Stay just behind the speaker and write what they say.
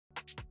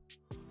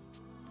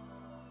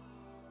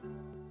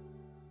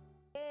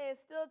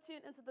still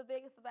tuned into the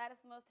biggest, the baddest,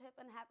 most hip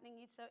and happening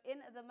youth show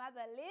in the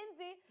mother.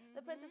 Lindsay,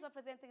 the princess of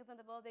presenting, is in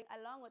the building,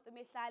 along with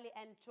Umihlali,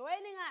 and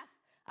joining us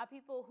are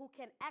people who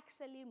can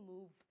actually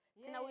move.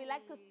 You know, we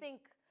like to think,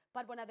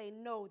 but when they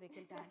know they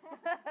can dance.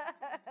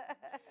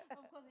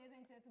 Of course, ladies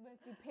and gentlemen,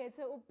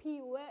 Siphethe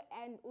uPhiwe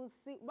and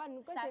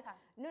uSiwe. Shatta.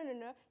 No.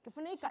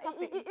 Ngifuna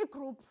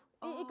group.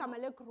 Igama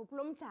le group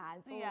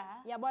lomdanso.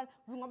 Yabona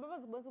ngoba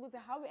bazobona ukuthi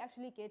how we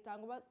actually get down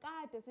ngoba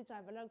kade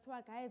sijayivela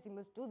kuthiwa guys you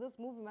must do this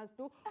move, you must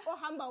do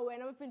ohamba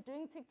wena. We've been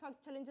doing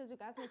TikTok challenges, you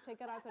guys must check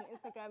it out on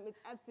Instagram.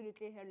 It's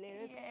absolutely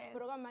hilarious.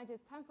 But okwamanje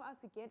it's time for us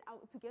to get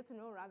to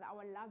know rather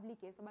our lovely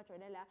guests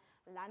abajoyinela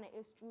lana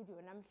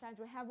e-studio namhlanje.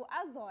 We have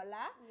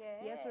Azola.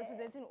 Yes,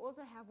 representing,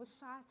 also have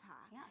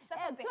Shatta. Yeah,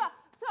 Shatta.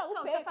 So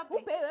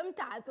ubhewe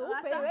mdanso,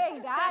 ubhewe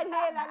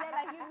ngane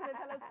lalela he's going to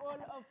tell us all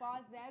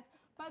about that.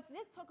 But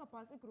let's talk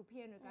about the group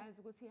here, guys.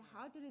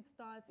 How did it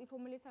start?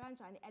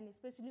 And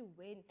especially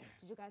when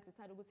did you guys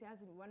decide to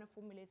want to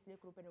formulate the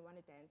group and you want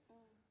to dance?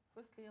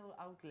 Firstly,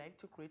 I would like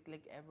to greet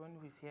like everyone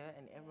who's here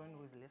and everyone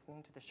who's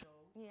listening to the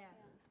show.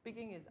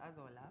 Speaking is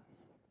Azola.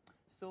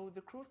 So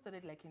the crew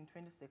started like in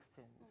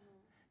 2016.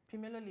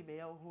 Pimelo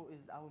Libeo, who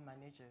is our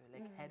manager,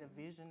 like had a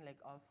vision like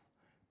of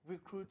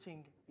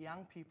recruiting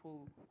young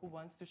people who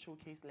wants to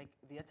showcase like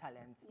their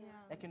talents,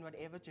 like in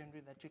whatever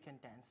genre that you can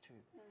dance to.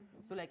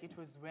 So like it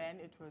was when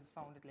it was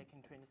founded like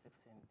in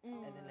 2016,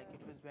 and then like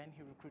it was when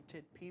he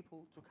recruited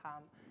people to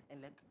come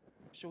and like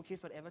showcase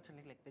whatever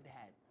talent like they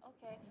had.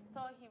 Okay,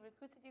 so he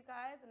recruited you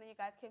guys, and then you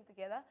guys came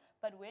together.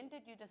 But when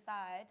did you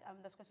decide?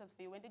 This question's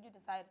for you. When did you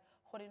decide,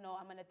 no,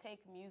 I'm gonna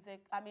take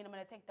music? I'm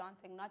gonna take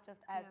dancing not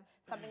just as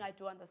something I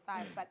do on the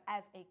side, but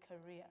as a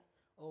career.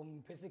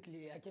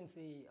 Basically, I can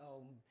say.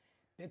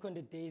 Back on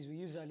the days, we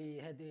usually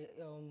had the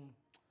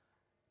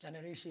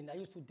generation. I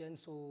used to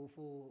dance for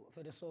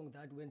the song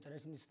that when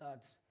generation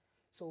starts.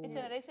 So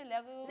generation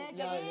level.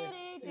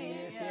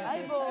 Yes.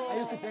 I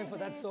used to dance for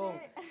that song.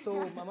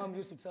 So my mom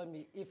used to tell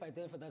me if I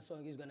dance for that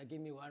song, he's gonna give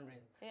me 1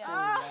 rand.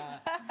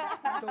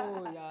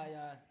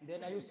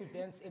 Then I used to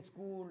dance at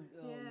school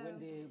when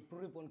the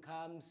pre-ribbon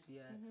comes.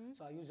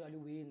 So I usually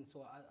win.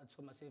 So I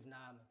told myself,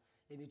 nah,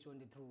 let me join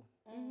the crew.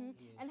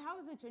 And how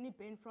has the journey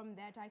been from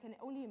that? I can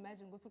only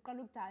imagine.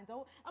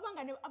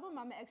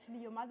 Actually,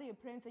 your mother, your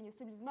parents, and your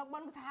siblings.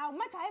 How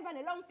much I have a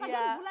long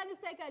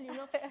you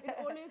know, it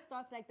always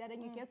starts like that,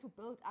 and you get to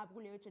build up.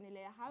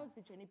 How has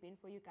the journey been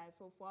for you guys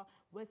so far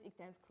with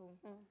Dance Crew?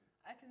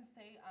 I can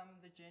say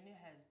the journey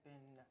has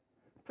been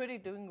pretty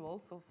doing well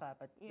so far,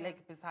 but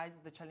like besides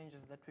the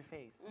challenges that we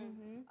face,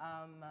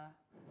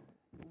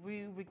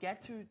 we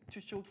get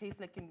to showcase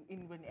like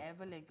in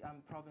whenever like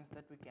province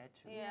that we get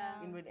to,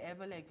 in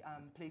whenever like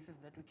places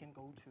that we can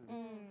go to.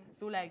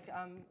 So like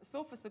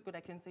so far so good.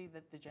 I can say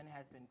that the journey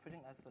has been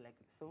treating us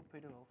so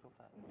pretty well so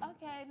far.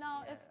 Okay,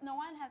 now if no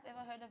one has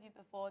ever heard of you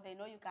before, they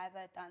know you guys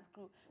are a dance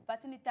crew.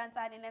 But in the dance,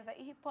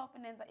 hip hop,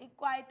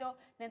 kwaito,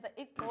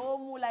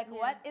 like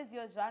what is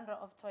your genre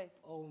of choice?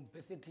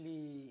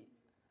 Basically,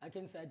 I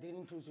can say I didn't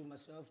introduce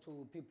myself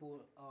to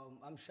people.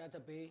 I'm Shatta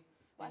Bay.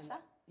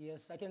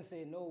 Yes, I can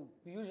say no.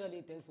 We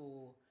usually dance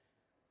for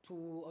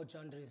 2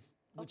 genres,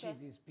 which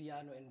is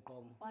piano and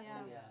gqom.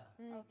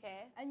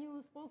 Okay. And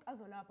you spoke as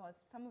well about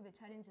some of the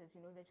challenges,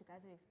 you know, that you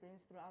guys have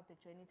experienced throughout the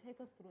journey. Take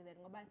us through that.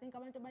 I think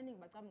and there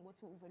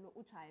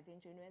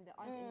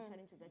aren't any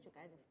challenges that you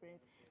guys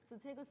experienced. So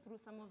take us through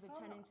some of the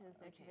challenges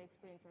that you've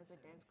experienced as a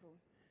dance crew.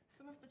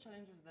 Some of the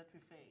challenges that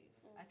we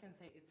face, I can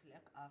say it's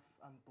lack of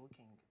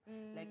booking.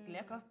 Like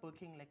lack of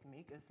booking, like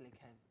make us like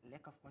have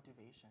lack of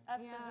motivation.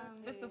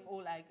 Absolutely. First of all,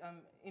 like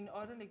in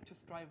order like to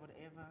strive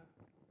whatever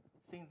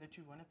thing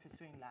that you want to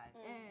pursue in life,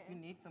 you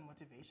need some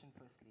motivation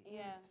firstly.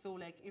 So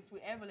like if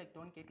we ever like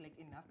don't get like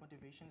enough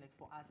motivation like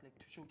for us like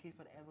to showcase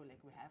whatever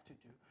like we have to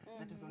do,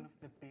 that is one of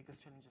the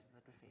biggest challenges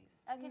that we face.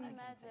 I can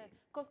imagine.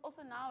 Because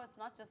also now it's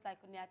not just like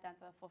when you're a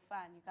dancer for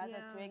fun. You guys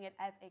are doing it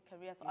as a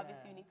career, so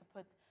obviously you need to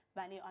put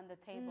money on the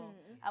table.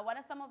 What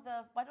are some of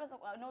the,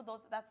 I know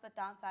that's the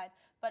downside,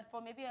 but for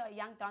maybe a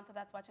young dancer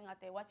that's watching out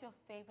there, what's your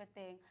favorite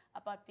thing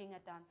about being a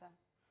dancer?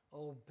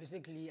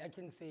 Basically I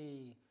can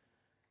say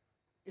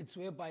it's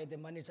whereby the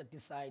manager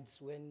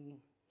decides when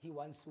he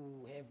wants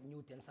to have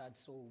new dancers.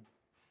 So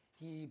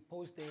he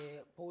posts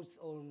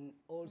on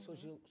all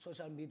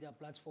social media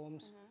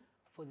platforms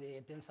for the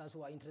dancers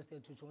who are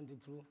interested to join the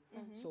crew.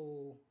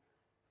 So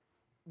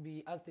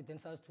we ask the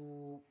dancers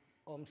to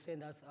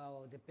send us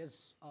the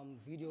best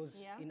videos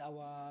in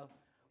our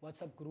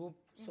WhatsApp group.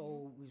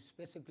 So we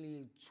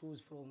basically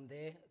choose from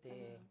there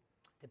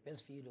the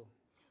best video.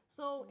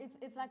 So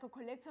it's like a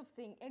collective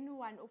thing.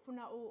 Anyone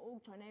ofuna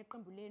join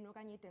eqembuleni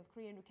okanye dance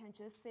crew you can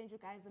just send you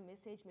guys a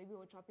message, maybe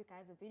or drop you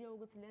guys a video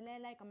ukuthi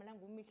lelela igama lami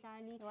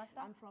nguMihlali,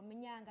 I'm from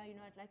Minyanga, you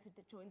know, I'd like to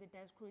join the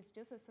dance crew. It's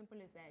just as simple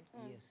as that.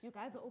 Yes. You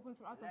guys are open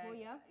throughout the whole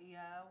year?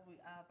 Yeah,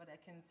 we are, but I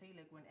can say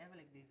like whenever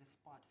like there's a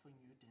spot for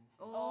new dancers.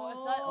 Oh,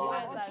 it's not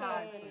always like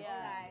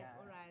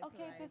all right.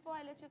 Okay, before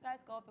I let you guys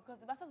go, because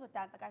the bus is a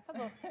dancer, guys. So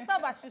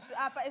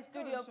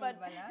studio, but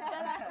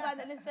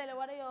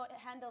what are your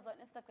handles on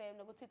Instagram,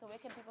 Twitter? Where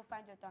can people people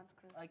find your dance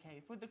crew?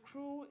 Okay, for the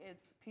crew,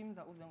 it's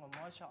Phimza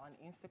Uzengomosha on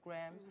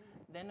Instagram.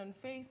 Then on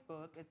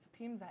Facebook, it's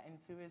Phimza and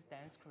Siwe's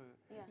Dance Crew.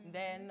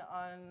 Then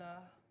on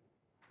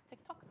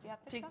TikTok, do you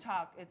have TikTok?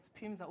 TikTok, it's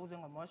Phimza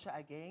Uzengomosha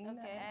again.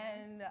 Okay.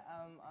 And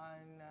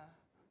on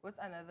what's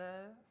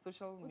another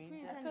social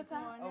media? Twitter.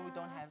 Oh, we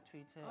don't have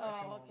Twitter.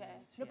 Oh, okay.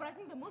 No, but I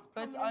think the most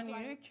But prominent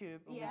on one, YouTube,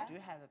 we do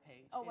have a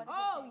page. Oh, what is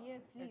oh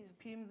yes, please. It's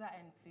Phimza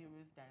and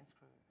Siwe's Dance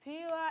Crew.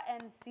 Pure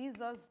and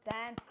Caesar's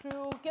Dance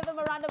Crew. Give them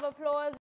a round of applause.